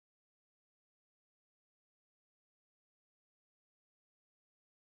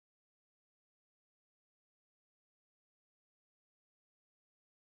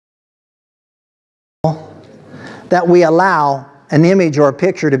that we allow an image or a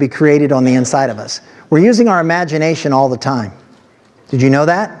picture to be created on the inside of us. We're using our imagination all the time. Did you know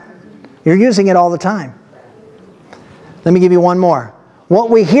that? You're using it all the time. Let me give you one more. What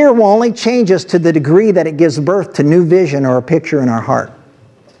we hear will only change us to the degree that it gives birth to new vision or a picture in our heart.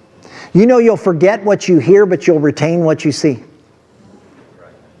 You know you'll forget what you hear, but you'll retain what you see.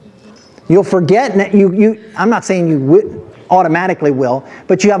 You'll forget, I'm not saying you automatically will,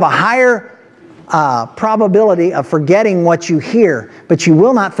 but you have a higher probability of forgetting what you hear, but you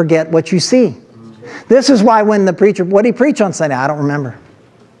will not forget what you see. This is why when the preacher, what did he preach on Sunday? I don't remember.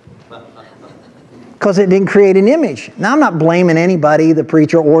 Because it didn't create an image. Now I'm not blaming anybody, the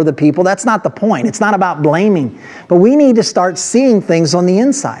preacher or the people. That's not the point. It's not about blaming. But we need to start seeing things on the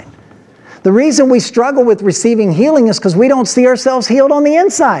inside. The reason we struggle with receiving healing is because we don't see ourselves healed on the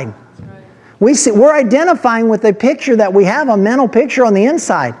inside. We're identifying with a picture that we have, a mental picture on the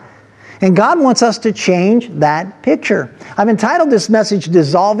inside. And God wants us to change that picture. I've entitled this message,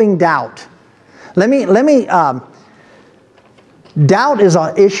 Dissolving Doubt. Doubt is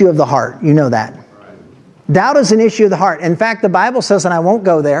an issue of the heart. You know that. Doubt is an issue of the heart. In fact, the Bible says, and I won't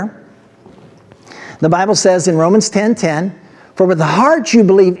go there, the Bible says in Romans 10:10, for with the heart you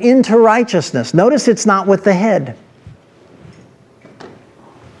believe into righteousness. Notice it's not with the head.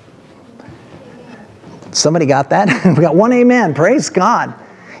 Somebody got that? We got one amen. Praise God.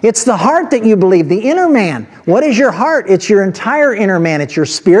 It's the heart that you believe, the inner man. What is your heart? It's your entire inner man. It's your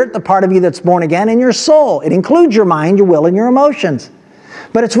spirit, the part of you that's born again, and your soul. It includes your mind, your will, and your emotions.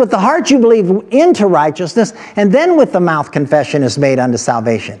 But it's with the heart you believe into righteousness, and then with the mouth confession is made unto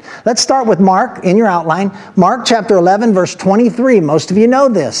salvation. Let's start with Mark in your outline. Mark chapter 11, verse 23. Most of you know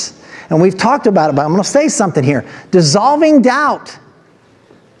this, and we've talked about it, but I'm going to say something here. Dissolving doubt.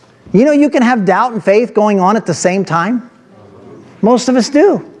 You know you can have doubt and faith going on at the same time? Most of us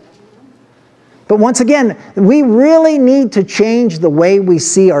do. But once again, we really need to change the way we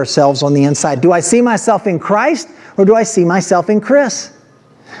see ourselves on the inside. Do I see myself in Christ, or do I see myself in Chris?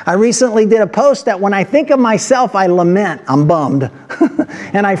 I recently did a post that when I think of myself, I lament. I'm bummed.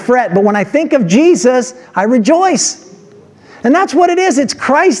 And I fret. But when I think of Jesus, I rejoice. And that's what it is. It's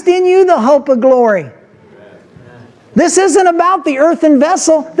Christ in you, the hope of glory. This isn't about the earthen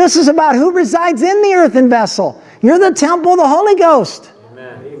vessel. This is about who resides in the earthen vessel. You're the temple of the Holy Ghost.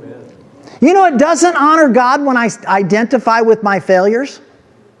 Amen. You know, it doesn't honor God when I identify with my failures.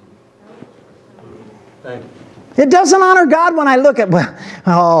 Thank you. It doesn't honor God when I look at,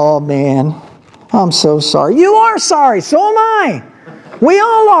 oh man, I'm so sorry. You are sorry, so am I. We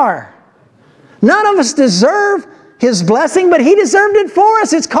all are. None of us deserve His blessing, but He deserved it for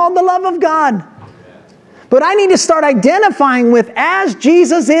us. It's called the love of God. But I need to start identifying with, as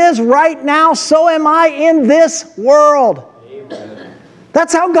Jesus is right now, so am I in this world. Amen.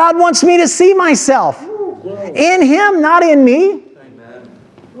 That's how God wants me to see myself. In Him, not in me.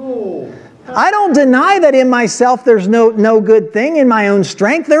 Amen. I don't deny that in myself there's no good thing in my own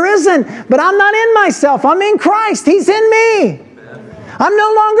strength. There isn't. But I'm not in myself. I'm in Christ. He's in me. Amen. I'm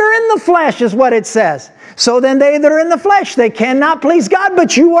no longer in the flesh, is what it says. So then they that are in the flesh, they cannot please God,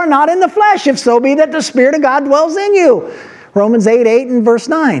 but you are not in the flesh, if so be that the Spirit of God dwells in you. Romans 8:8 and verse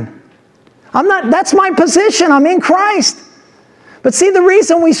 9. That's my position. I'm in Christ. But see, the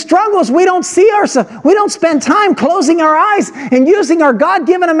reason we struggle is we don't see ourselves. We don't spend time closing our eyes and using our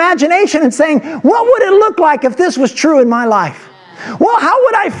God-given imagination and saying, what would it look like if this was true in my life? Well, how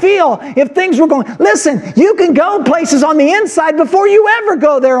would I feel if things were going? Listen, you can go places on the inside before you ever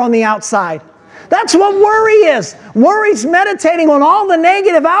go there on the outside. That's what worry is. Worry's meditating on all the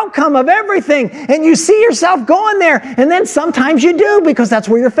negative outcome of everything. And you see yourself going there. And then sometimes you do, because that's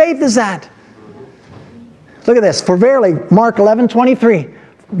where your faith is at. Look at this. For verily, Mark 11:23.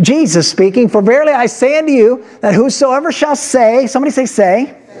 Jesus speaking, for verily I say unto you, that whosoever shall say, somebody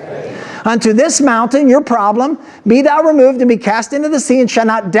say, unto this mountain, your problem, be thou removed and be cast into the sea, and shall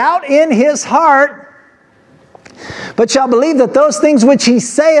not doubt in his heart, but shall believe that those things which he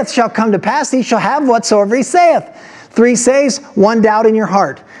saith shall come to pass, he shall have whatsoever he saith. 3 says, 1 doubt in your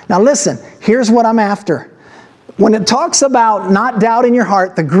heart. Now listen, here's what I'm after. When it talks about not doubt in your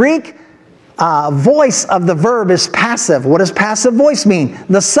heart, the Greek voice of the verb is passive. What does passive voice mean?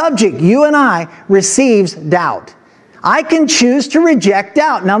 The subject, you and I, receives doubt. I can choose to reject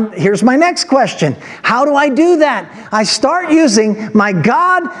doubt. Now, here's my next question. How do I do that? I start using my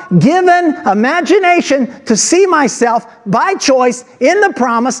God-given imagination to see myself by choice in the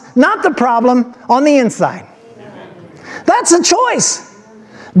promise, not the problem on the inside. That's a choice.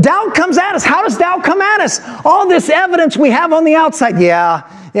 Doubt comes at us. How does doubt come at us? All this evidence we have on the outside. Yeah,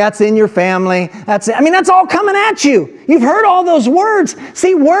 it's in your family. That's all coming at you. You've heard all those words.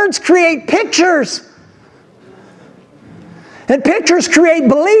 See, words create pictures. And pictures create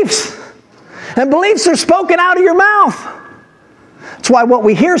beliefs. And beliefs are spoken out of your mouth. That's why what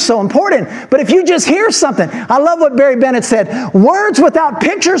we hear is so important. But if you just hear something, I love what Barry Bennett said, words without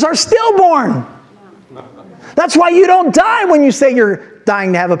pictures are stillborn. That's why you don't die when you say you're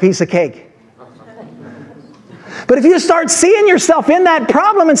dying to have a piece of cake. But if you start seeing yourself in that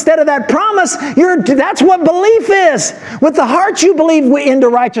problem instead of that promise, that's what belief is. With the heart you believe into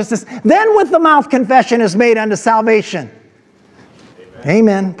righteousness, then with the mouth confession is made unto salvation.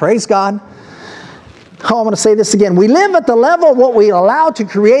 Amen. Praise God. Oh, I want to say this again. We live at the level of what we allow to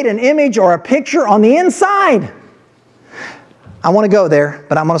create an image or a picture on the inside. I want to go there,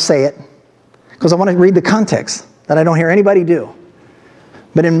 but I'm going to say it because I want to read the context that I don't hear anybody do.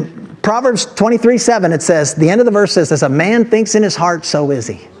 But in Proverbs 23:7, it says, the end of the verse says, as a man thinks in his heart, so is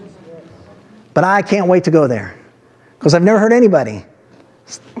he. But I can't wait to go there because I've never heard anybody.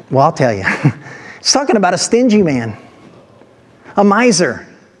 Well, I'll tell you. It's talking about a stingy man, a miser.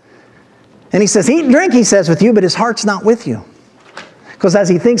 And he says, eat and drink, he says, with you, but his heart's not with you. Because as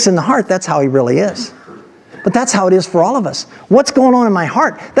he thinks in the heart, that's how he really is. But that's how it is for all of us. What's going on in my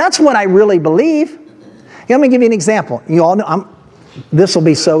heart? That's what I really believe. Let me give you an example. You all know, this will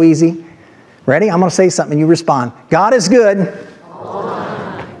be so easy. Ready? I'm going to say something and you respond. God is good.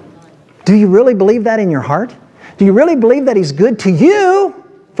 Do you really believe that in your heart? Do you really believe that He's good to you?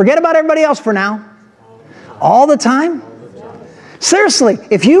 Forget about everybody else for now. All the time? Seriously,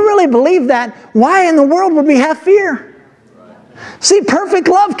 if you really believe that, why in the world would we have fear? See, perfect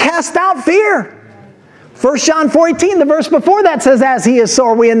love casts out fear. 1 John 4:18, the verse before that says, as He is, so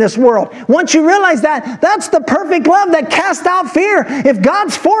are we in this world. Once you realize that, that's the perfect love that casts out fear. If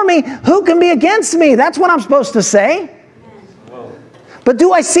God's for me, who can be against me? That's what I'm supposed to say. But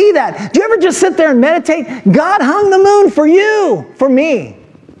do I see that? Do you ever just sit there and meditate? God hung the moon for you, for me.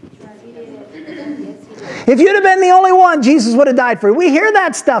 If you'd have been the only one, Jesus would have died for you. We hear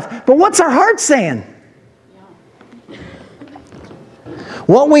that stuff, but what's our heart saying?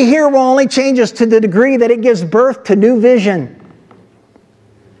 What we hear will only change us to the degree that it gives birth to new vision.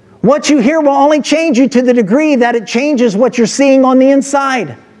 What you hear will only change you to the degree that it changes what you're seeing on the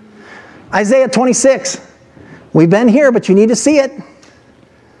inside. Isaiah 26. We've been here, but you need to see it.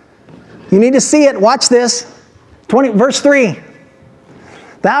 You need to see it. Watch this. Verse 3.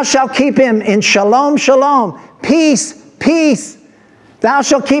 Thou shalt keep him in shalom, shalom. Peace, peace. Thou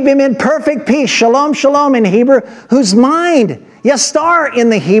shalt keep him in perfect peace. Shalom, shalom in Hebrew. Whose mind? Yes, star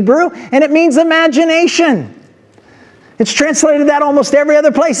in the Hebrew. And it means imagination. It's translated that almost every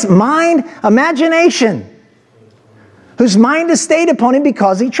other place. Mind, imagination. Whose mind is stayed upon Him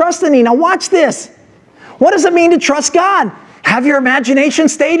because he trusts in Him. Now watch this. What does it mean to trust God? Have your imagination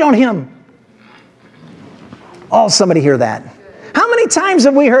stayed on Him. Oh, somebody hear that. How many times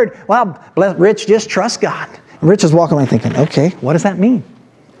have we heard, well, Rich, just trust God. And Rich is walking around thinking, okay, what does that mean?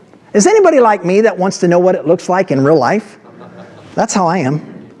 Is anybody like me that wants to know what it looks like in real life? That's how I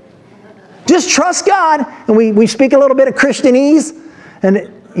am. Just trust God. And we speak a little bit of Christianese. And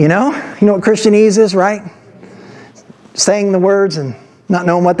you know what Christianese is, right? Saying the words and not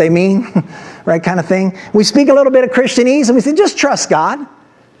knowing what they mean, right, kind of thing. We speak a little bit of Christianese and we say, just trust God.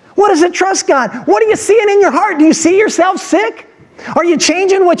 What does it trust God? What are you seeing in your heart? Do you see yourself sick? Are you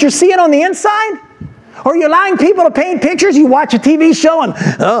changing what you're seeing on the inside? Or are you allowing people to paint pictures? You watch a TV show and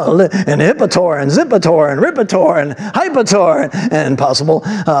Hippotor and Zipitor and Ripitor and Hypotor and possible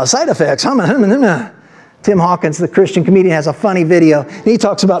side effects. Tim Hawkins, the Christian comedian, has a funny video. And he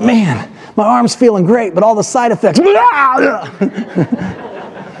talks about, man, my arm's feeling great, but all the side effects. The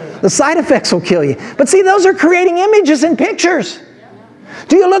side effects will kill you. But see, those are creating images and pictures.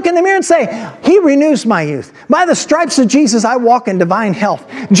 Do you look in the mirror and say, He renews my youth. By the stripes of Jesus, I walk in divine health.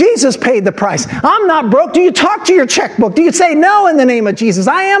 Jesus paid the price. I'm not broke. Do you talk to your checkbook? Do you say, no, in the name of Jesus?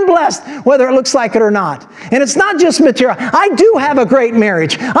 I am blessed, whether it looks like it or not. And it's not just material. I do have a great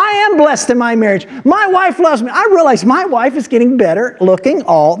marriage. I am blessed in my marriage. My wife loves me. I realize my wife is getting better looking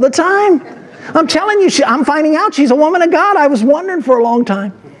all the time. I'm telling you, I'm finding out she's a woman of God. I was wondering for a long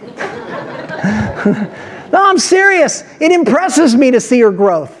time. No, I'm serious. It impresses me to see her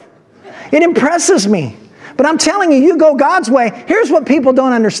growth. It impresses me. But I'm telling you, you go God's way. Here's what people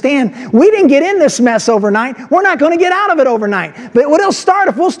don't understand. We didn't get in this mess overnight. We're not going to get out of it overnight. But it'll start,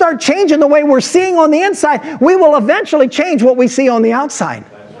 if we'll start changing the way we're seeing on the inside, we will eventually change what we see on the outside.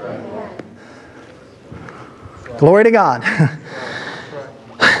 That's right. Glory to God.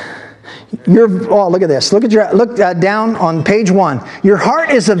 Look at this. Look down on page 1. Your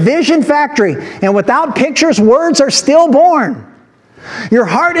heart is a vision factory, and without pictures, words are stillborn. Your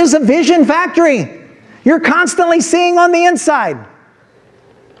heart is a vision factory. You're constantly seeing on the inside.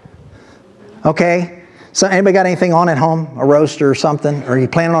 Okay? So anybody got anything on at home? A roaster or something? Or are you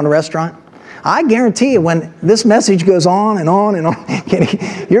planning on a restaurant? I guarantee you when this message goes on and on and on,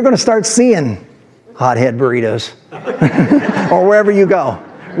 you're going to start seeing hothead burritos or wherever you go,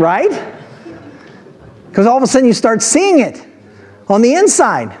 right? Because all of a sudden you start seeing it on the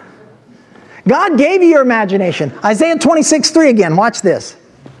inside. God gave you your imagination. Isaiah 26:3 again, watch this.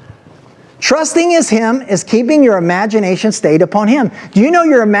 Trusting in Him is keeping your imagination stayed upon Him. Do you know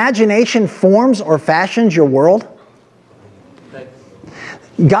your imagination forms or fashions your world?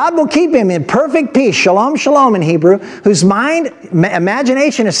 God will keep him in perfect peace, shalom, shalom in Hebrew, whose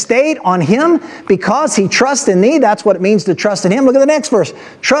imagination is stayed on Him because he trusts in thee. That's what it means to trust in Him. Look at the next verse.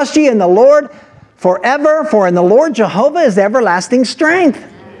 Trust ye in the Lord forever, for in the Lord Jehovah is everlasting strength.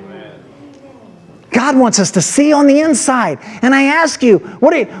 God wants us to see on the inside. And I ask you,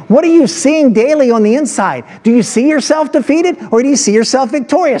 what are you seeing daily on the inside? Do you see yourself defeated or do you see yourself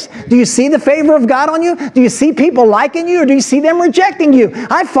victorious? Do you see the favor of God on you? Do you see people liking you or do you see them rejecting you?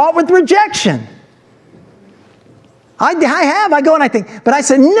 I fought with rejection. I have. I go and I think, but I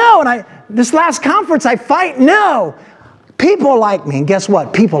said no. And this last conference I fight no. People like me. And guess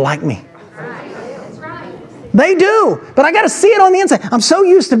what? People like me. That's right. They do. But I got to see it on the inside. I'm so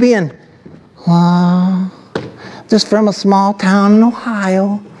used to being... just from a small town in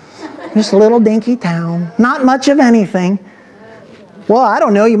Ohio. Just a little dinky town. Not much of anything. Well, I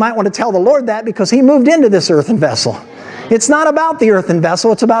don't know. You might want to tell the Lord that because He moved into this earthen vessel. It's not about the earthen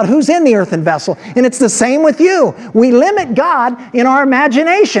vessel. It's about who's in the earthen vessel. And it's the same with you. We limit God in our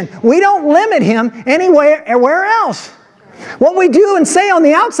imagination. We don't limit Him anywhere else. What we do and say on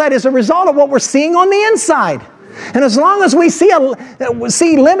the outside is a result of what we're seeing on the inside. And as long as we see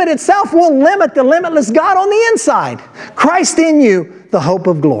limit itself, we'll limit the limitless God on the inside. Christ in you, the hope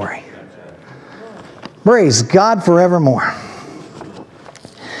of glory. Praise God forevermore.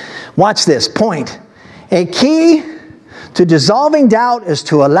 Watch this. Point. A key to dissolving doubt is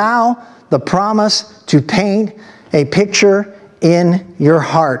to allow the promise to paint a picture in your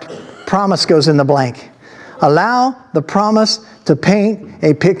heart. Promise goes in the blank. Allow the promise to paint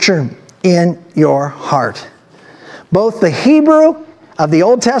a picture in your heart. Both the Hebrew of the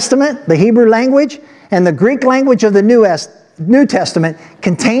Old Testament, the Hebrew language, and the Greek language of the New Testament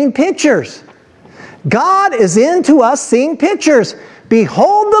contain pictures. God is into us seeing pictures.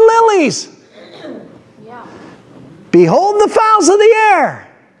 Behold the lilies. Yeah. Behold the fowls of the air.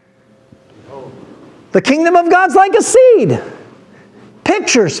 The kingdom of God's like a seed.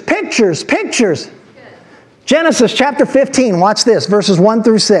 Pictures, pictures, pictures. Genesis chapter 15, watch this, verses 1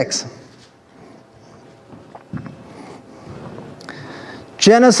 through 6.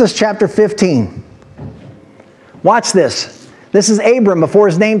 Genesis chapter 15. Watch this. This is Abram before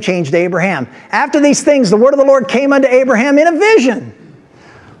his name changed to Abraham. After these things, the word of the Lord came unto Abraham in a vision.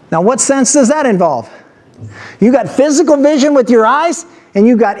 Now, what sense does that involve? You got physical vision with your eyes, and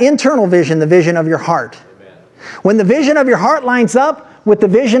you got internal vision, the vision of your heart. When the vision of your heart lines up with the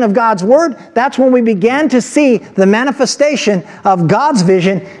vision of God's Word, that's when we began to see the manifestation of God's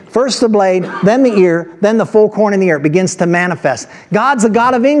vision. First the blade, then the ear, then the full corn in the ear. It begins to manifest. God's a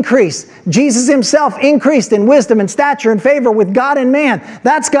God of increase. Jesus Himself increased in wisdom and stature and favor with God and man.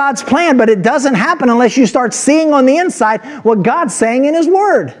 That's God's plan, but it doesn't happen unless you start seeing on the inside what God's saying in His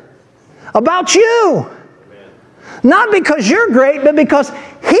Word about you. Not because you're great, but because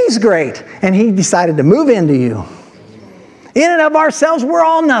He's great. And He decided to move into you. In and of ourselves, we're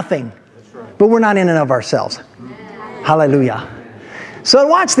all nothing. But we're not in and of ourselves. Hallelujah. So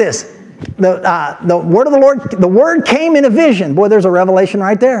watch this. The word of the Lord, the Word came in a vision. Boy, there's a revelation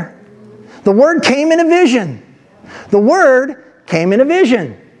right there. The Word came in a vision. The Word came in a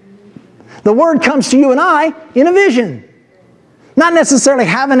vision. The Word comes to you and I in a vision. Not necessarily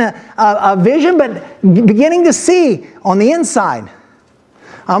having a vision, but beginning to see on the inside.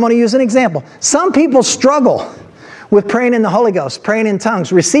 I'm going to use an example. Some people struggle with praying in the Holy Ghost, praying in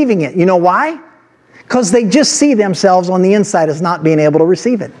tongues, receiving it. You know why? Because they just see themselves on the inside as not being able to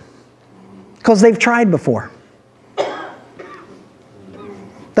receive it. Because they've tried before.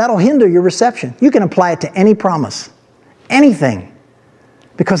 That'll hinder your reception. You can apply it to any promise, anything,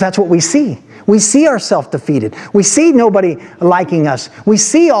 because that's what we see. We see ourselves defeated. We see nobody liking us. We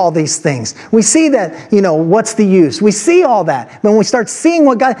see all these things. We see that, what's the use? We see all that. When we start seeing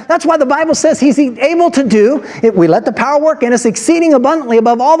what God, that's why the Bible says He's able to do, if we let the power work in us, exceeding abundantly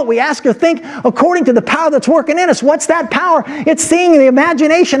above all that we ask or think, according to the power that's working in us. What's that power? It's seeing the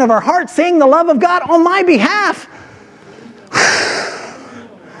imagination of our heart, seeing the love of God on my behalf.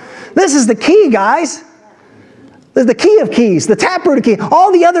 This is the key, guys. There's the key of keys, the taproot of key,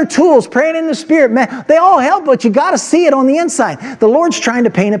 all the other tools, praying in the Spirit, man, they all help, but you got to see it on the inside. The Lord's trying to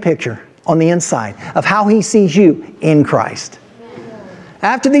paint a picture. on the inside of how he sees you in Christ.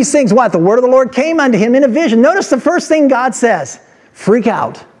 After these things, what? The word of the Lord came unto him in a vision. Notice the first thing God says. Freak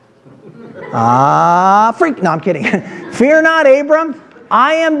out. No, I'm kidding. Fear not, Abram.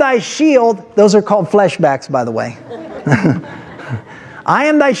 I am thy shield. Those are called flashbacks, by the way. I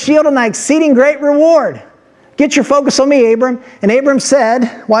am thy shield and thy exceeding great reward. Get your focus on me, Abram. And Abram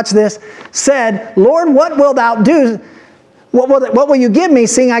said, watch this, said, Lord, what wilt thou do? What will you give me,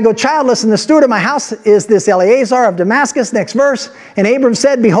 seeing I go childless, and the steward of my house is this Eleazar of Damascus? Next verse. And Abram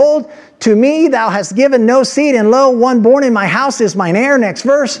said, behold, to me thou hast given no seed, and lo, one born in my house is mine heir. Next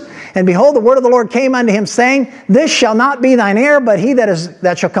verse. And behold, the word of the Lord came unto him, saying, this shall not be thine heir, but he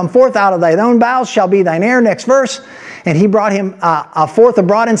that shall come forth out of thy own bowels shall be thine heir. Next verse. And he brought him forth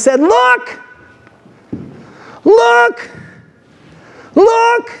abroad and said, look, look,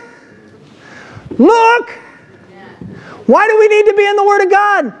 look, look. Why do we need to be in the Word of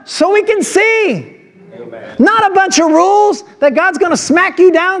God? So we can see. Amen. Not a bunch of rules that God's going to smack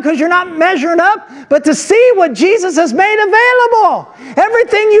you down because you're not measuring up, but to see what Jesus has made available.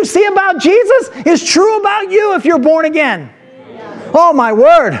 Everything you see about Jesus is true about you if you're born again. Yeah. Oh my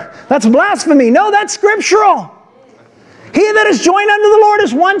word, that's blasphemy. No, that's scriptural. He that is joined unto the Lord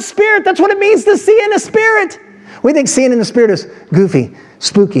is one spirit. That's what it means to see in the Spirit. We think seeing in the Spirit is goofy,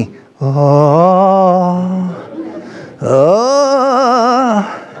 spooky. Uh-oh,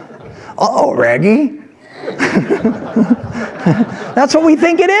 Reggie. That's what we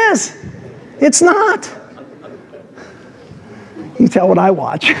think it is. It's not. You tell what I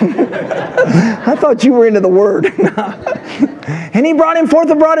watch. I thought you were into the Word. And he brought him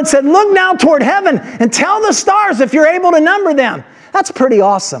forth abroad and said, look now toward heaven and tell the stars if you're able to number them. That's pretty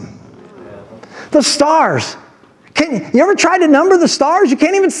awesome. The stars. You ever tried to number the stars? You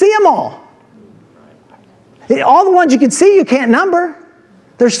can't even see them all. All the ones you can see, you can't number.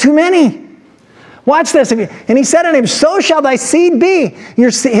 There's too many. Watch this. And he said unto him, so shall thy seed be.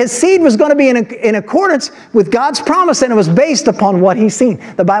 His seed was going to be in accordance with God's promise, and it was based upon what he's seen.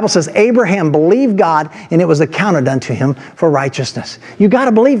 The Bible says Abraham believed God, and it was accounted unto him for righteousness. You got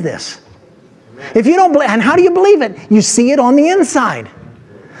to believe this. If you don't believe, and how do you believe it? You see it on the inside.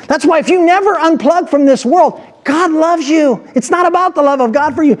 That's why if you never unplug from this world, God loves you. It's not about the love of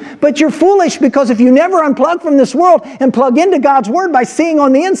God for you. But you're foolish because if you never unplug from this world and plug into God's Word by seeing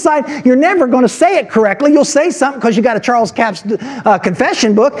on the inside, you're never going to say it correctly. You'll say something because you got a Charles Capps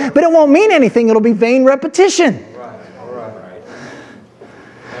confession book, but it won't mean anything. It'll be vain repetition. Right.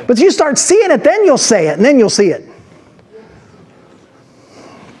 But you start seeing it, then you'll say it, and then you'll see it.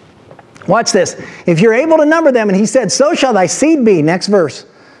 Watch this. If you're able to number them, and he said, so shall thy seed be. Next verse.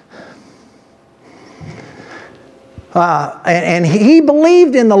 And he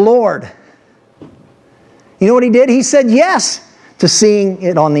believed in the Lord. You know what he did? He said yes to seeing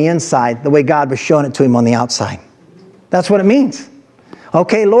it on the inside the way God was showing it to him on the outside. That's what it means.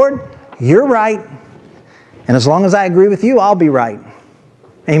 Okay, Lord, you're right. And as long as I agree with you, I'll be right.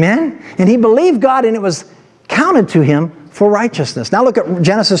 Amen? And he believed God, and it was counted to him for righteousness. Now look at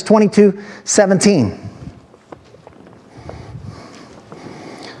Genesis 22:17.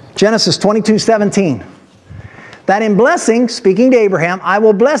 Genesis 22:17. That in blessing, speaking to Abraham, I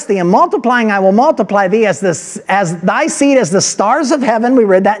will bless thee, and multiplying I will multiply thee as thy seed as the stars of heaven. We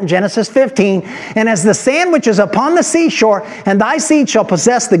read that in Genesis 15. And as the sand which is upon the seashore, and thy seed shall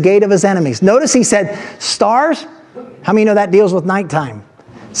possess the gate of his enemies. Notice he said, stars. How many know that deals with nighttime?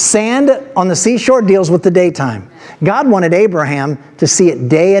 Sand on the seashore deals with the daytime. God wanted Abraham to see it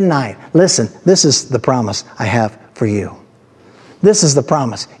day and night. Listen, this is the promise I have for you. This is the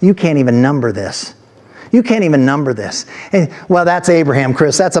promise. You can't even number this. You can't even number this. And, well, that's Abraham,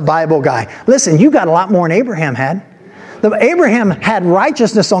 Chris. That's a Bible guy. Listen, you got a lot more than Abraham had. Abraham had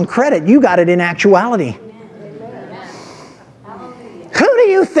righteousness on credit. You got it in actuality. Who do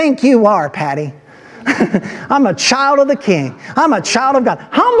you think you are, Patty? I'm a child of the King. I'm a child of God.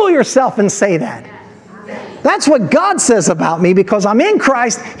 Humble yourself and say that. That's what God says about me, because I'm in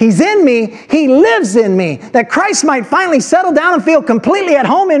Christ. He's in me. He lives in me. That Christ might finally settle down and feel completely at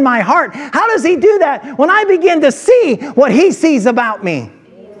home in my heart. How does He do that? When I begin to see what He sees about me.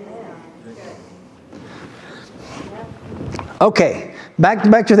 Okay, back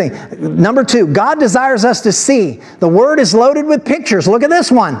to the thing. Number 2, God desires us to see. The Word is loaded with pictures. Look at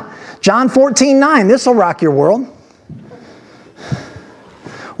this one. John 14:9. This will rock your world.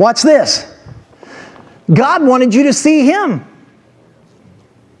 Watch this. God wanted you to see Him.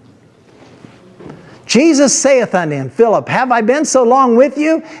 Jesus saith unto him, Philip, have I been so long with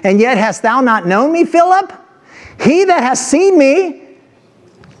you, and yet hast thou not known me, Philip? He that has seen me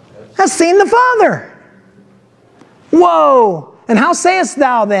has seen the Father. Whoa! And how sayest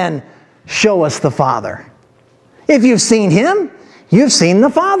thou then, show us the Father. If you've seen Him, you've seen the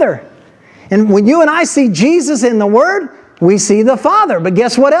Father. And when you and I see Jesus in the Word, we see the Father. But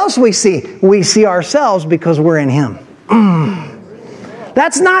guess what else we see? We see ourselves because we're in Him.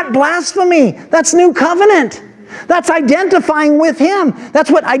 That's not blasphemy. That's new covenant. That's identifying with Him. That's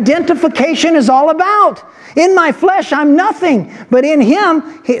what identification is all about. In my flesh, I'm nothing. But in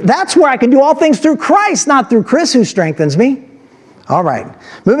Him, that's where I can do all things through Christ, not through Chris who strengthens me. All right.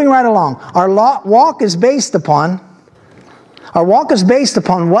 Moving right along. Our walk is based upon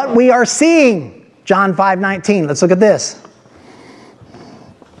what we are seeing. John 5:19. Let's look at this.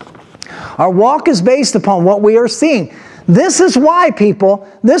 Our walk is based upon what we are seeing. This is why, people,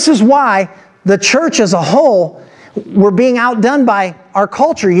 this is why the church as a whole, we're being outdone by our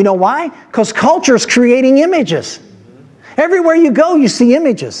culture. You know why? Because culture is creating images. Everywhere you go, you see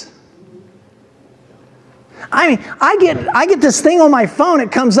images. I mean, I get this thing on my phone,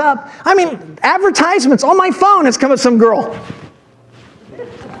 it comes up. I mean, advertisements on my phone, it's coming some girl.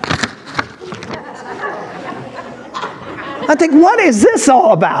 I think, what is this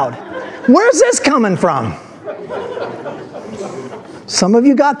all about? Where's this coming from? Some of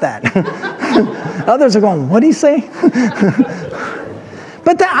you got that. Others are going, what did he say?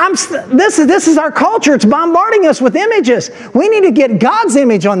 But this is our culture. It's bombarding us with images. We need to get God's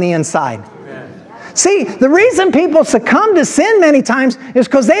image on the inside. See, the reason people succumb to sin many times is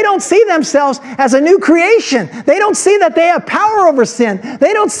because they don't see themselves as a new creation. They don't see that they have power over sin.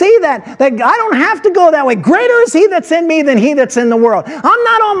 They don't see that I don't have to go that way. Greater is He that's in me than he that's in the world. I'm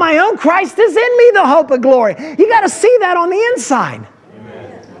not on my own. Christ is in me, the hope of glory. You got to see that on the inside.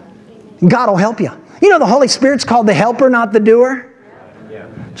 Amen. God will help you. You know, the Holy Spirit's called the helper, not the doer. Yeah.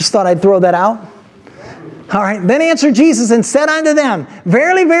 Just thought I'd throw that out. All right. Then answered Jesus and said unto them,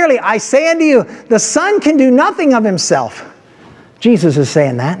 Verily, verily, I say unto you, the Son can do nothing of Himself. Jesus is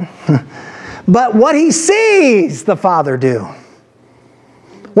saying that. But what He sees the Father do.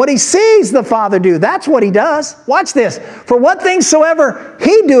 What He sees the Father do, that's what He does. Watch this. For what things soever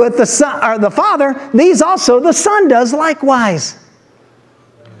He doeth, the Son, or the Father, these also the Son does likewise.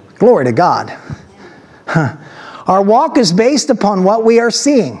 Glory to God. Our walk is based upon what we are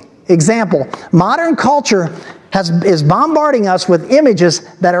seeing. Example, modern culture is bombarding us with images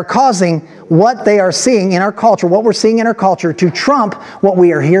that are causing what they are seeing in our culture, what we're seeing in our culture, to trump what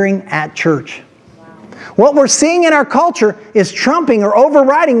we are hearing at church. Wow. What we're seeing in our culture is trumping or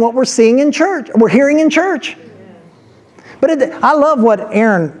overriding what we're seeing in church, we're hearing in church. But I love what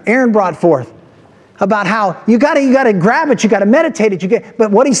Aaron brought forth about how you got to grab it, you got to meditate it,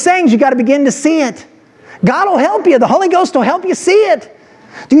 but what he's saying is you got to begin to see it. God will help you. The Holy Ghost will help you see it.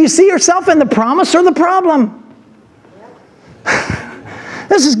 Do you see yourself in the promise or the problem?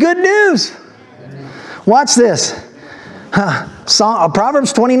 This is good news. Watch this.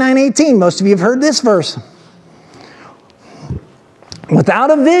 Proverbs 29:18. Most of you have heard this verse. Without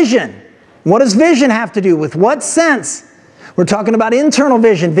a vision. What does vision have to do with? What sense? We're talking about internal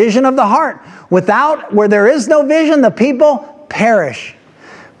vision, vision of the heart. Where there is no vision, the people perish.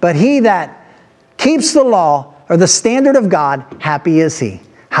 But he that keeps the law, or the standard of God, happy is he.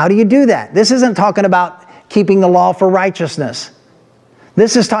 How do you do that? This isn't talking about keeping the law for righteousness.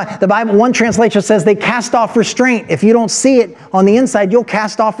 This is the Bible, one translation says they cast off restraint. If you don't see it on the inside, you'll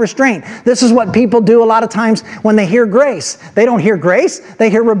cast off restraint. This is what people do a lot of times when they hear grace. They don't hear grace, they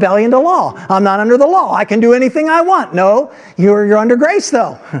hear rebellion to law. I'm not under the law. I can do anything I want. No, you're under grace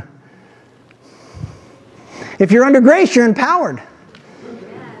though. If you're under grace, you're empowered.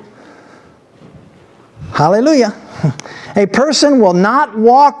 Hallelujah. A person will not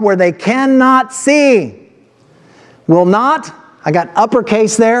walk where they cannot see. Will not, I got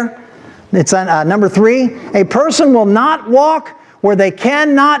uppercase there. It's on number 3. A person will not walk where they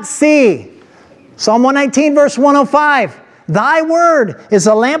cannot see. Psalm 119 verse 105. Thy word is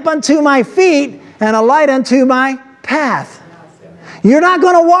a lamp unto my feet and a light unto my path. You're not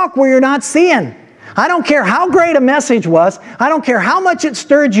going to walk where you're not seeing. I don't care how great a message was. I don't care how much it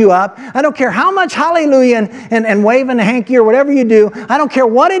stirred you up. I don't care how much hallelujah and waving a hanky or whatever you do. I don't care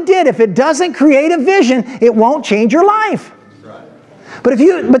what it did. If it doesn't create a vision, it won't change your life. Right.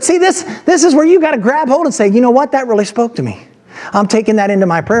 But see, this is where you got to grab hold and say, you know what? That really spoke to me. I'm taking that into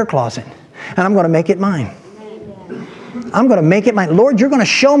my prayer closet and I'm going to make it mine. I'm going to make it mine. Lord, you're going to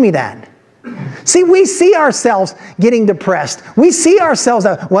show me that. See, we see ourselves getting depressed. We see ourselves,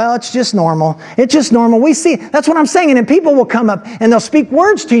 well, it's just normal. It's just normal. We see, that's what I'm saying. And then people will come up and they'll speak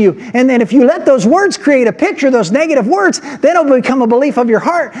words to you. And then if you let those words create a picture, those negative words, then it'll become a belief of your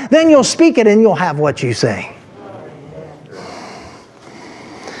heart. Then you'll speak it and you'll have what you say.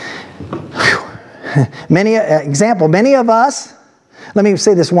 Many of us Let me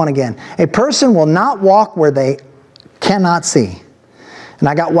say this one again. A person will not walk where they cannot see. And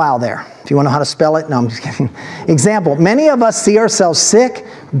I got wow there. If you want to know how to spell it, no, I'm just kidding. Example, many of us see ourselves sick,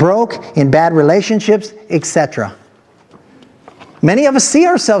 broke, in bad relationships, etc. Many of us see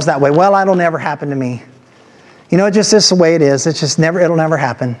ourselves that way. Well, that'll never happen to me. You know, it's just this the way it is. It's just it'll never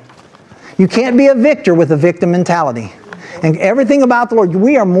happen. You can't be a victor with a victim mentality. And everything about the Lord,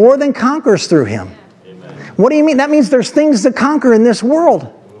 we are more than conquerors through Him. Amen. What do you mean? That means there's things to conquer in this world.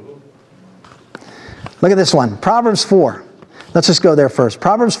 Look at this one. Proverbs 4. Let's just go there first.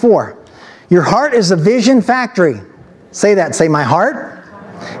 Proverbs 4. Your heart is a vision factory. Say that. Say, my heart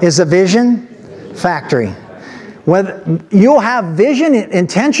is a vision factory. Whether you'll have vision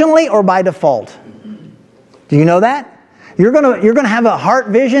intentionally or by default. Do you know that? You're gonna have a heart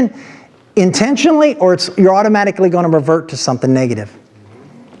vision intentionally, or you're automatically going to revert to something negative.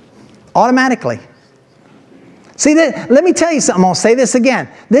 Automatically. See, let me tell you something. I'm going to say this again.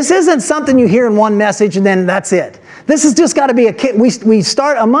 This isn't something you hear in one message and then that's it. This has just got to be we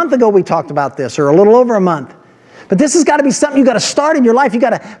start a month ago we talked about this, or a little over a month. But this has got to be something you got to start in your life. You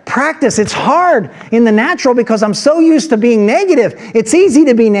got to practice. It's hard in the natural because I'm so used to being negative. It's easy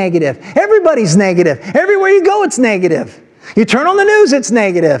to be negative. Everybody's negative. Everywhere you go, it's negative. You turn on the news, it's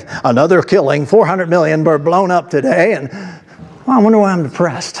negative. Another killing, 400 million were blown up today. And I wonder why I'm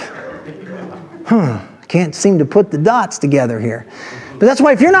depressed. Can't seem to put the dots together here. But that's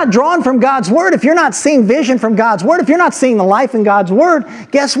why if you're not drawn from God's Word, if you're not seeing vision from God's Word, if you're not seeing the life in God's Word,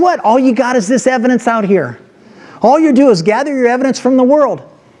 guess what? All you got is this evidence out here. All you do is gather your evidence from the world.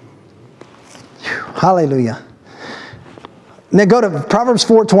 Hallelujah. Now go to Proverbs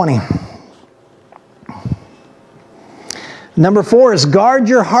 4:20. Number 4 is guard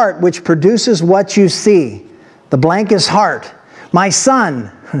your heart, which produces what you see. The blank is heart. My son.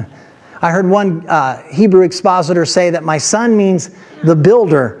 I heard one Hebrew expositor say that my son means the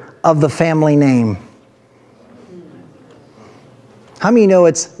builder of the family name. How many know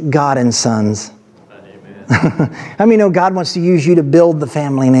it's God and sons? How many know God wants to use you to build the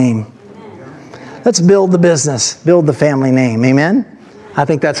family name? Let's build the business, build the family name. Amen? I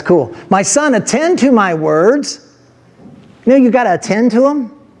think that's cool. My son, attend to my words. You know, you got to attend to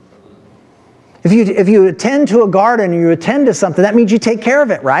them. If you attend to a garden, or you attend to something, that means you take care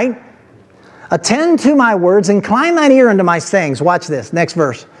of it, right? Attend to my words, incline thine ear unto my sayings. Watch this, next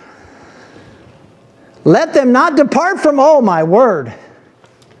verse. Let them not depart from, my word.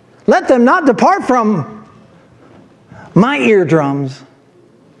 Let them not depart from my eardrums,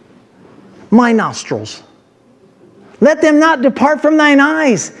 my nostrils. Let them not depart from thine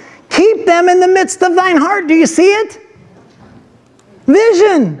eyes. Keep them in the midst of thine heart. Do you see it?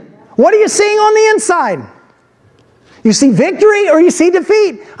 Vision. What are you seeing on the inside? You see victory or you see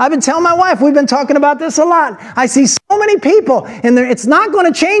defeat? I've been telling my wife, we've been talking about this a lot. I see so many people, and it's not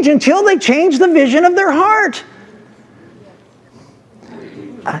going to change until they change the vision of their heart.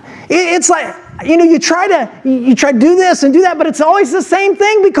 It's like, you know, you try to do this and do that, but it's always the same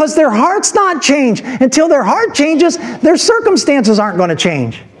thing because their heart's not changed. Until their heart changes, their circumstances aren't going to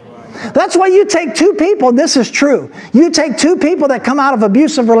change. That's why you take two people, and this is true. You take two people that come out of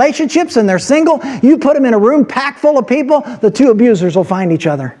abusive relationships and they're single, you put them in a room packed full of people, the two abusers will find each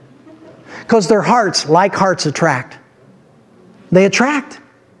other. Because their hearts, like hearts, attract. They attract.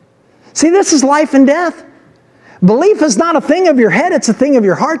 See, this is life and death. Belief is not a thing of your head, it's a thing of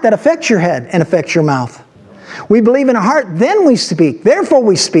your heart that affects your head and affects your mouth. We believe in our heart, then we speak. Therefore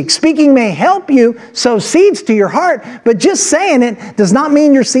we speak. Speaking may help you sow seeds to your heart, but just saying it does not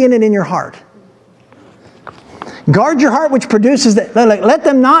mean you're seeing it in your heart. Guard your heart, which produces that.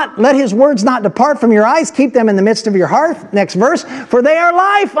 Let His words not depart from your eyes. Keep them in the midst of your heart. Next verse. For they are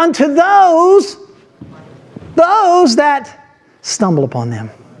life unto those that stumble upon them.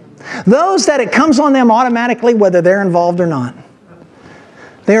 Those that it comes on them automatically, whether they're involved or not.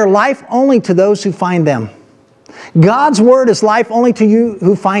 They are life only to those who find them. God's Word is life only to you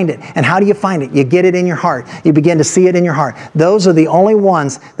who find it. And how do you find it? You get it in your heart. You begin to see it in your heart. Those are the only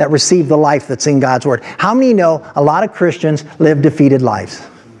ones that receive the life that's in God's Word. How many know a lot of Christians live defeated lives?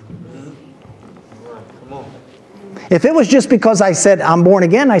 If it was just because I said I'm born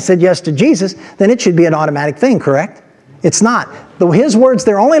again, I said yes to Jesus, then it should be an automatic thing, correct? It's not. His words,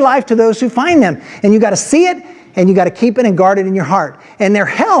 they're only life to those who find them. And you got to see it, and you got to keep it and guard it in your heart. And their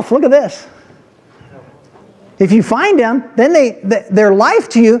health, look at this. If you find them, then they're life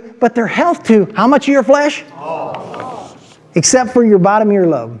to you, but they're health to how much of your flesh? All. Except for your bottom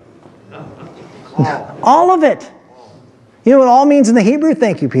earlobe. All of it. You know what all means in the Hebrew?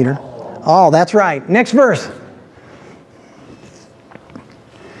 Thank you, Peter. All, that's right. Next verse.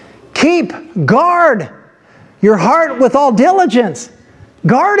 Keep, guard your heart with all diligence.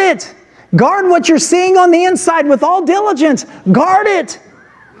 Guard it. Guard what you're seeing on the inside with all diligence. Guard it.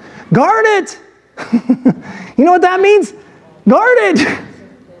 Guard it. You know what that means? Guard it.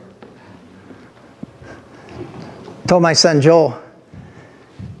 Told my son Joel,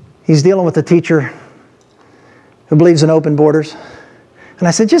 he's dealing with a teacher who believes in open borders. And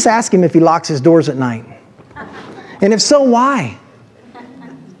I said, just ask him if he locks his doors at night. And if so, why?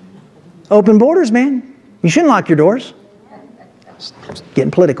 Open borders, man. You shouldn't lock your doors. It's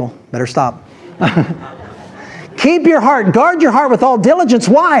getting political. Better stop. Keep your heart. Guard your heart with all diligence.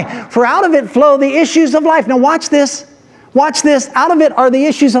 Why? For out of it flow the issues of life. Now watch this. Watch this. Out of it are the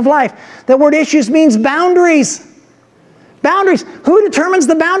issues of life. That word issues means boundaries. Boundaries. Who determines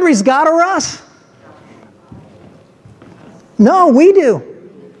the boundaries, God or us? No, we do.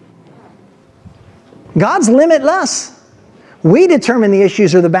 God's limitless. We determine the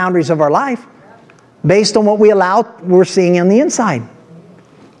issues or the boundaries of our life based on what we're seeing on the inside.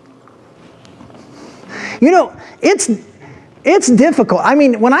 You know, it's difficult. I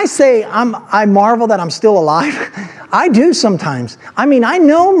mean, when I say I marvel that I'm still alive, I do sometimes. I mean, I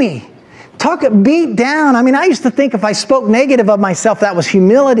know me. Talk beat down. I mean, I used to think if I spoke negative of myself, that was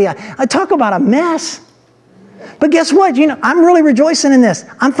humility. I talk about a mess. But guess what? You know, I'm really rejoicing in this.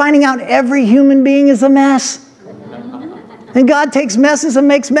 I'm finding out every human being is a mess. And God takes messes and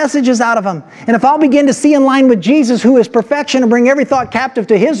makes messages out of them. And if I'll begin to see in line with Jesus, who is perfection, and bring every thought captive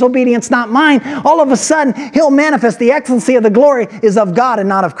to His obedience, not mine, all of a sudden, He'll manifest the excellency of the glory is of God and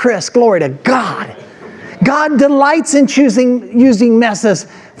not of Chris. Glory to God. God delights in using messes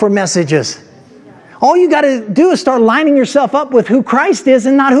for messages. All you got to do is start lining yourself up with who Christ is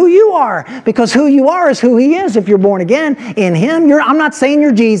and not who you are. Because who you are is who He is if you're born again. In Him, I'm not saying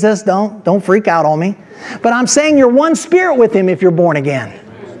you're Jesus. Don't freak out on me. But I'm saying you're one spirit with Him if you're born again.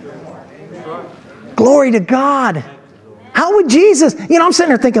 Glory to God. How would Jesus... You know, I'm sitting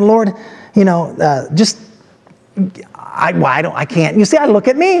there thinking, Lord, you know, I can't. You see, I look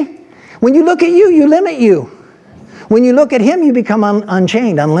at me. When you look at you, you limit you. When you look at Him, you become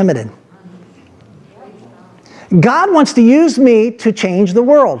unchained, unlimited. God wants to use me to change the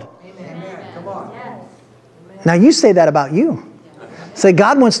world. Amen. Come on. Now you say that about you. Say,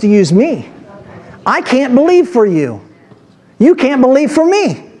 God wants to use me. I can't believe for you. You can't believe for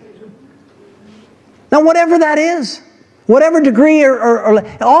me. Now whatever that is, whatever degree or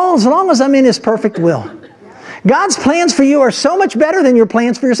all as long as I'm in His perfect will. God's plans for you are so much better than your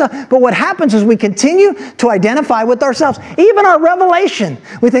plans for yourself. But what happens is we continue to identify with ourselves. Even our revelation.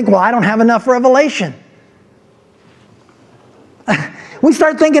 We think, well, I don't have enough revelation. We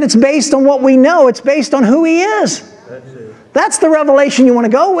start thinking it's based on what we know. It's based on who He is. That's the revelation you want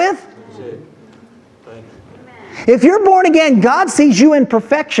to go with. If you're born again, God sees you in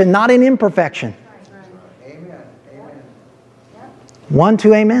perfection, not in imperfection. Amen. 1,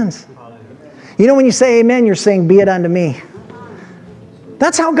 2 amens. You know when you say amen, you're saying, be it unto me.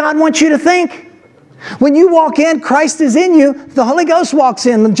 That's how God wants you to think. When you walk in, Christ is in you. The Holy Ghost walks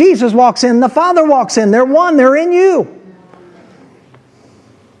in. Jesus walks in. The Father walks in. They're one. They're in you.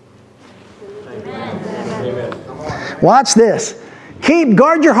 Watch this.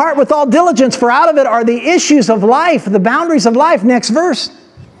 Guard your heart with all diligence, for out of it are the issues of life, the boundaries of life. Next verse.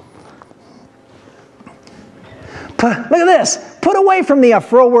 Look at this. Put away from thee a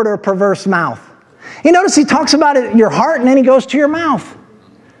froward or perverse mouth. You notice he talks about it, your heart, and then he goes to your mouth.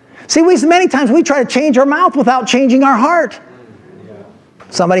 See, many times we try to change our mouth without changing our heart.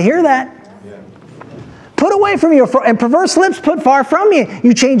 Somebody hear that? Put away from you, and perverse lips put far from you.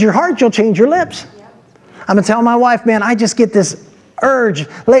 You change your heart, you'll change your lips. I've been telling my wife, man, I just get this urge.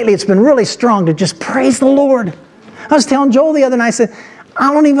 Lately, it's been really strong to just praise the Lord. I was telling Joel the other night, I said,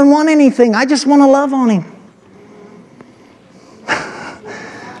 I don't even want anything. I just want to love on Him.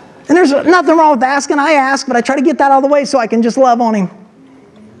 And there's nothing wrong with asking. I ask, but I try to get that out of the way so I can just love on Him.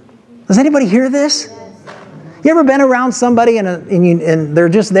 Does anybody hear this? You ever been around somebody and they're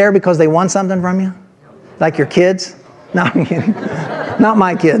just there because they want something from you? Like your kids? No, I'm kidding. Not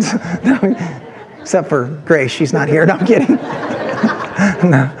my kids. No. Except for Grace, she's not here. No, I'm kidding.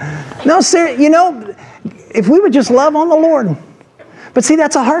 No, seriously, you know, if we would just love on the Lord. But see,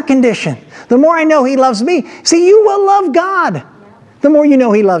 that's a heart condition. The more I know He loves me, see, you will love God. The more you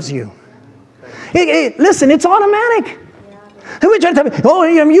know He loves you. Listen, it's automatic. Who would try to tell me, oh,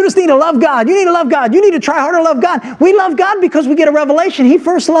 you just need to love God. You need to love God. You need to try harder to love God. We love God because we get a revelation. He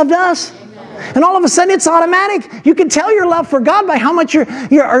first loved us. And all of a sudden, it's automatic. You can tell your love for God by how much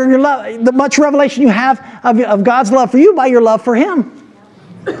the much revelation you have of God's love for you by your love for Him.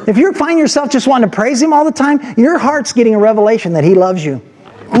 If you find yourself just wanting to praise Him all the time, your heart's getting a revelation that He loves you.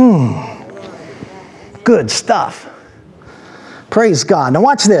 Good stuff. Praise God. Now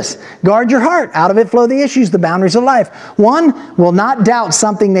watch this. Guard your heart. Out of it flow the issues, the boundaries of life. One will not doubt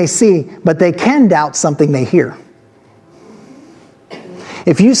something they see, but they can doubt something they hear.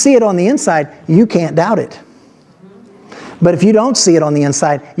 If you see it on the inside, you can't doubt it. But if you don't see it on the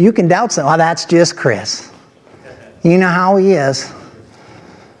inside, you can doubt something. Oh, that's just Chris. You know how he is.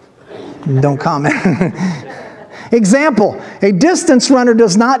 Don't comment. Example, a distance runner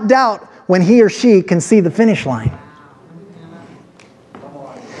does not doubt when he or she can see the finish line.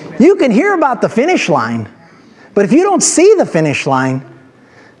 You can hear about the finish line, but if you don't see the finish line,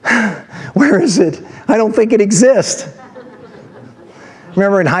 where is it? I don't think it exists.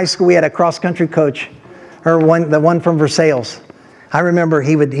 Remember in high school we had a cross-country coach, or the one from Versailles. I remember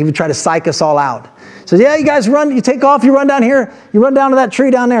he would try to psych us all out. So yeah, you guys run, you take off, you run down here, you run down to that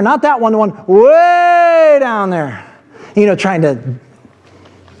tree down there. Not that one, the one way down there. You know, trying to,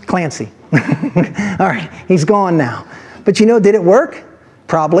 Clancy. All right, he's gone now. But you know, did it work?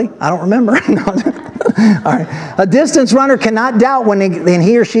 Probably. I don't remember. All right. A distance runner cannot doubt when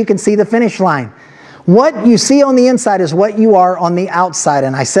he or she can see the finish line. What you see on the inside is what you are on the outside.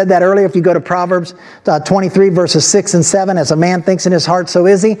 And I said that earlier. If you go to Proverbs 23 verses 6 and 7, as a man thinks in his heart, so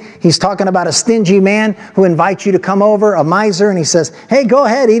is he. He's talking about a stingy man who invites you to come over, a miser, and he says, hey, go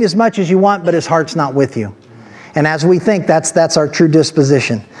ahead, eat as much as you want, but his heart's not with you. And as we think, that's our true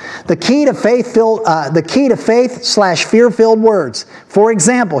disposition. The key to faith/fear-filled words. For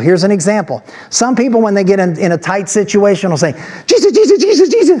example, here's an example. Some people, when they get in a tight situation, will say, Jesus, Jesus, Jesus,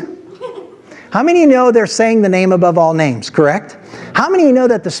 Jesus. How many of you know they're saying the name above all names, correct? How many of you know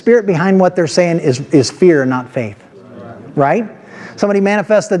that the spirit behind what they're saying is fear, not faith? Right? Somebody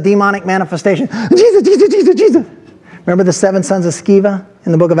manifests a demonic manifestation. Jesus, Jesus, Jesus, Jesus. Remember the 7 sons of Sceva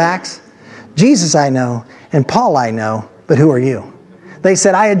in the book of Acts? Jesus I know, and Paul I know, but who are you? They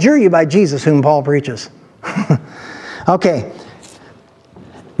said, I adjure you by Jesus whom Paul preaches. Okay.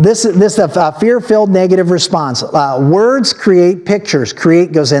 This is a fear-filled negative response. Words create pictures.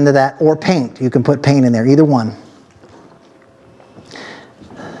 Create goes into that, or paint. You can put paint in there, either one.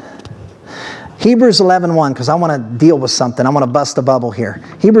 Hebrews 11:1, because I want to deal with something. I want to bust a bubble here.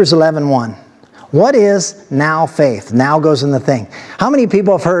 Hebrews 11:1. What is now faith? Now goes in the thing. How many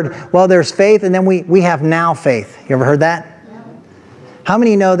people have heard, well, there's faith, and then we have now faith? You ever heard that? How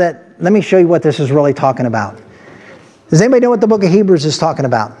many know that? Let me show you what this is really talking about. Does anybody know what the book of Hebrews is talking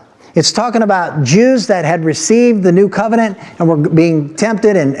about? It's talking about Jews that had received the new covenant and were being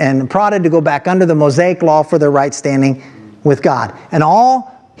tempted and prodded to go back under the Mosaic law for their right standing with God. And all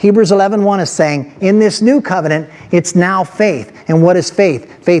Hebrews 11:1 is saying, in this new covenant, it's now faith. And what is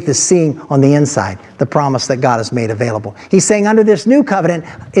faith? Faith is seeing on the inside the promise that God has made available. He's saying under this new covenant,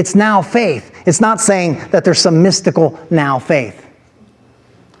 it's now faith. It's not saying that there's some mystical now faith.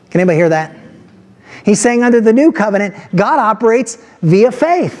 Can anybody hear that? He's saying under the new covenant, God operates via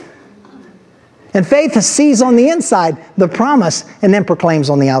faith. And faith sees on the inside the promise and then proclaims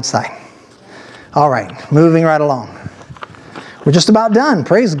on the outside. All right, moving right along. We're just about done.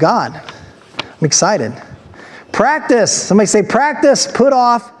 Praise God. I'm excited. Practice. Somebody say practice, put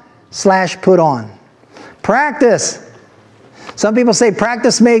off / put on. Practice. Some people say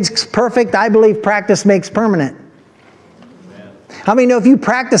practice makes perfect. I believe practice makes permanent. How many know if you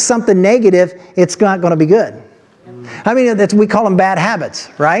practice something negative, it's not going to be good? How many know that we call them bad habits,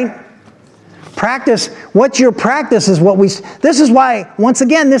 right? Practice, what's your practice is what this is why, once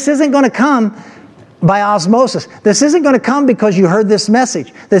again, this isn't going to come by osmosis. This isn't going to come because you heard this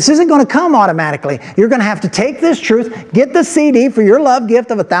message. This isn't going to come automatically. You're going to have to take this truth, get the CD for your love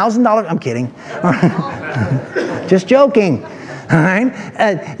gift of $1,000. I'm kidding. Just joking. All right?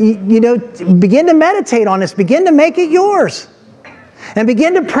 Begin to meditate on this. Begin to make it yours. And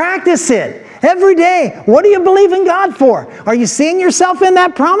begin to practice it every day. What do you believe in God for? Are you seeing yourself in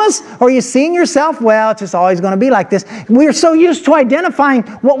that promise? Or are you seeing yourself, well, it's just always going to be like this? We're so used to identifying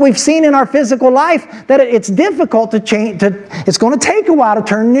what we've seen in our physical life that it's difficult to change. It's going to take a while to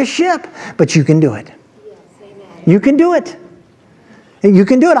turn this ship. But you can do it. Yes, amen. You can do it. You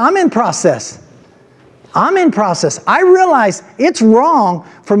can do it. I'm in process. I'm in process. I realize it's wrong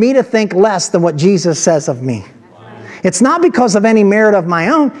for me to think less than what Jesus says of me. It's not because of any merit of my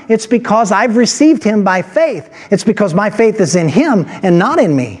own. It's because I've received Him by faith. It's because my faith is in Him and not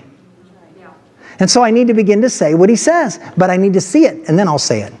in me. And so I need to begin to say what He says. But I need to see it, and then I'll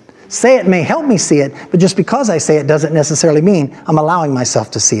say it. Say it may help me see it, but just because I say it doesn't necessarily mean I'm allowing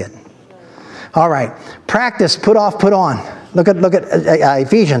myself to see it. All right. Practice, put off, put on. Look at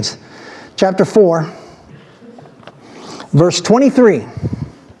Ephesians chapter 4, verse 23.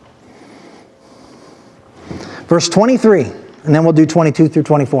 Verse 23. And then we'll do 22 through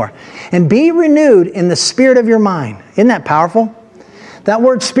 24. And be renewed in the spirit of your mind. Isn't that powerful? That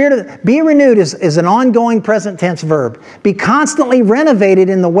word be renewed is an ongoing present tense verb. Be constantly renovated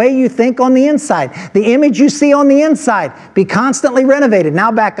in the way you think on the inside. The image you see on the inside. Be constantly renovated.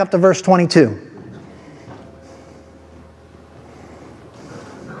 Now back up to verse 22.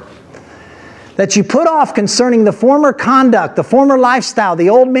 That you put off concerning the former conduct, the former lifestyle, the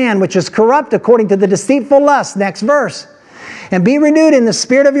old man, which is corrupt according to the deceitful lust. Next verse. And be renewed in the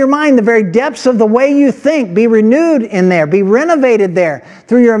spirit of your mind, the very depths of the way you think. Be renewed in there. Be renovated there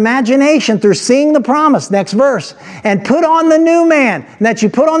through your imagination, through seeing the promise. Next verse. And put on the new man. And that you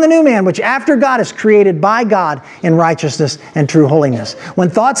put on the new man, which after God is created by God in righteousness and true holiness. When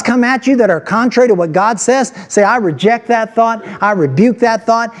thoughts come at you that are contrary to what God says, say, I reject that thought. I rebuke that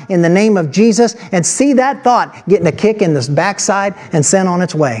thought in the name of Jesus. And see that thought getting a kick in the backside and sent on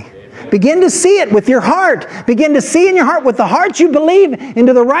its way. Begin to see it with your heart. Begin to see in your heart with the heart you believe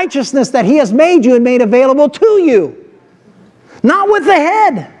into the righteousness that He has made you and made available to you. Not with the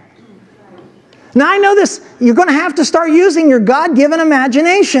head. Now I know this, you're going to have to start using your God-given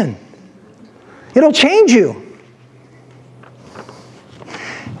imagination. It'll change you.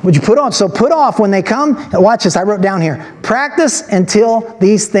 Would you put on? So put off when they come. Watch this, I wrote down here. Practice until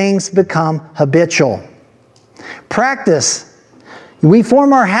these things become habitual. Practice. We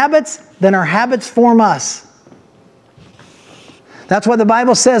form our habits, then our habits form us. That's what the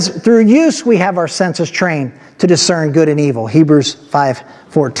Bible says. Through use, we have our senses trained to discern good and evil. Hebrews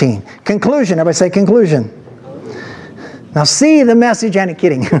 5:14. Conclusion. Everybody say conclusion. Now see the message, and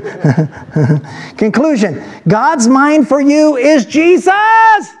kidding. Conclusion. God's mind for you is Jesus.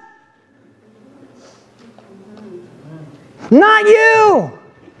 Not you.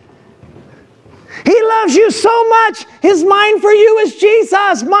 He loves you so much. His mind for you is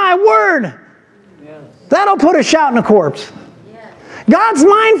Jesus. My word. Yes. That'll put a shout in a corpse. Yes. God's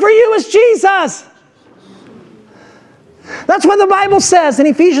mind for you is Jesus. That's what the Bible says in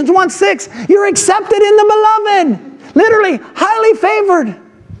Ephesians 1:6. You're accepted in the beloved. Literally, highly favored.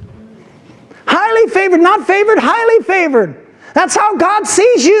 Highly favored, not favored, highly favored. That's how God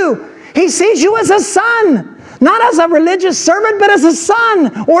sees you. He sees you as a son. Not as a religious servant, but as a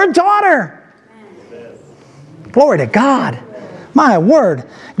son or a daughter. Glory to God. My word.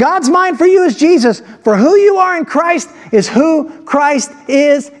 God's mind for you is Jesus. For who you are in Christ is who Christ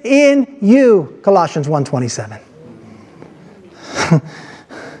is in you. Colossians 1:27.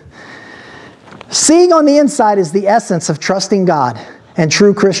 Seeing on the inside is the essence of trusting God and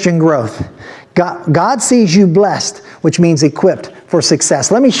true Christian growth. God sees you blessed, which means equipped for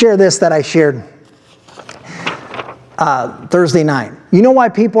success. Let me share this that I shared Thursday night. You know why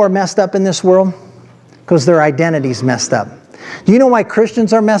people are messed up in this world? Because their identity's messed up. Do you know why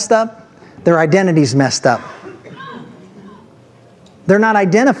Christians are messed up? Their identity's messed up. They're not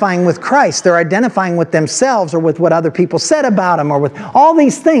identifying with Christ. They're identifying with themselves or with what other people said about Him or with all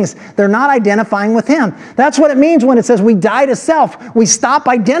these things. They're not identifying with Him. That's what it means when it says we die to self. We stop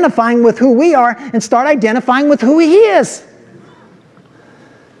identifying with who we are and start identifying with who He is.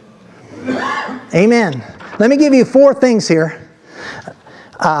 Amen. Let me give you 4 things here.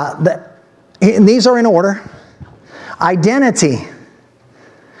 And these are in order. Identity.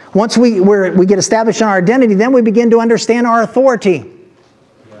 Once we get established in our identity, then we begin to understand our authority.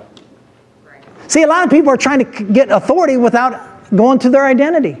 See, a lot of people are trying to get authority without going to their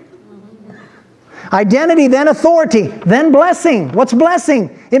identity. Identity, then authority, then blessing. What's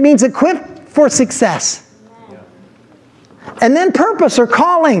blessing? It means equipped for success. And then purpose or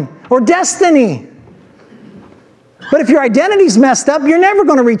calling or destiny. But if your identity's messed up, you're never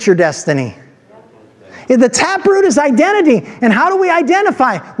going to reach your destiny. The taproot is identity. And how do we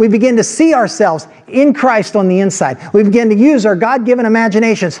identify? We begin to see ourselves in Christ on the inside. We begin to use our God-given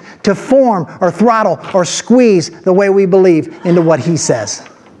imaginations to form or throttle or squeeze the way we believe into what He says.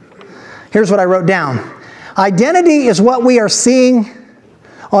 Here's what I wrote down. Identity is what we are seeing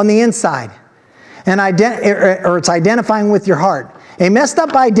on the inside. And it's identifying with your heart. A messed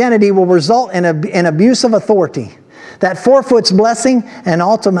up identity will result in abuse of authority that forfeits blessing and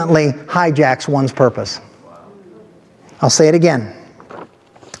ultimately hijacks one's purpose. I'll say it again.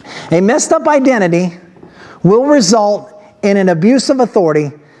 A messed up identity will result in an abuse of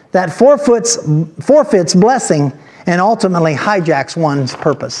authority that forfeits blessing and ultimately hijacks one's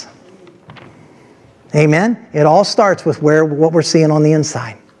purpose. Amen? It all starts with what we're seeing on the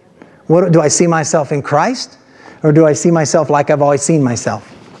inside. Do I see myself in Christ? Or do I see myself like I've always seen myself?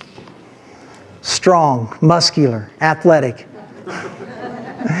 Strong, muscular, athletic.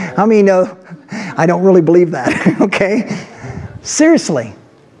 How many know I don't really believe that? Okay? Seriously.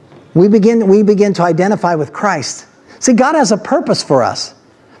 We begin to identify with Christ. See, God has a purpose for us.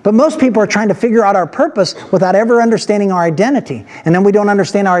 But most people are trying to figure out our purpose without ever understanding our identity. And then we don't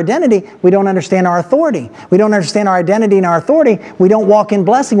understand our identity, we don't understand our authority. We don't understand our identity and our authority, we don't walk in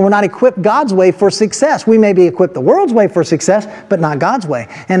blessing. We're not equipped God's way for success. We may be equipped the world's way for success, but not God's way.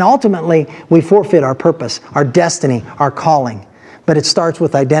 And ultimately, we forfeit our purpose, our destiny, our calling. But it starts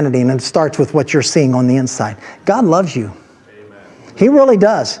with identity, and it starts with what you're seeing on the inside. God loves you. Amen. He really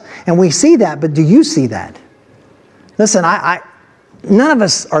does. And we see that, but do you see that? Listen, none of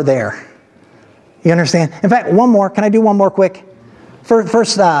us are there. You understand? In fact, one more. Can I do one more quick?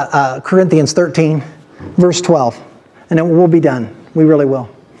 First Corinthians 13, verse 12. And then we'll be done. We really will.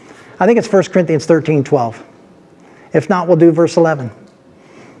 I think it's 1 Corinthians 13, 12. If not, we'll do verse 11.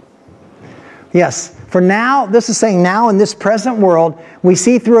 Yes. For now, this is saying now in this present world, we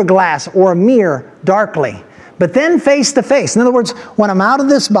see through a glass or a mirror darkly. But then face to face. In other words, when I'm out of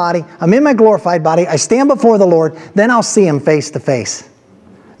this body, I'm in my glorified body, I stand before the Lord, then I'll see Him face to face.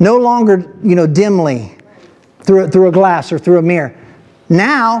 No longer, dimly through a glass or through a mirror.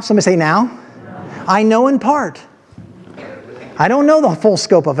 Now, somebody say now, I know in part. I don't know the full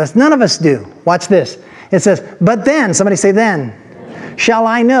scope of us. None of us do. Watch this. It says, but then, somebody say then, shall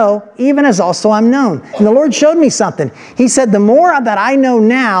I know, even as also I'm known. And the Lord showed me something. He said, the more that I know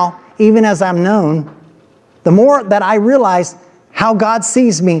now, even as I'm known, the more that I realize how God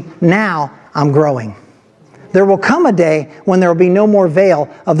sees me now, I'm growing. There will come a day when there will be no more veil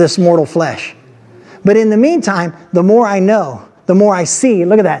of this mortal flesh. But in the meantime, the more I know, the more I see.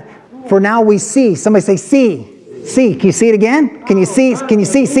 Look at that. For now we see. Somebody say see. See. Can you see it again? Can you see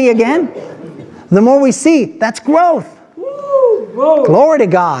again? The more we see, that's growth. Glory to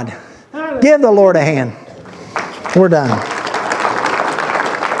God. Give the Lord a hand. We're done.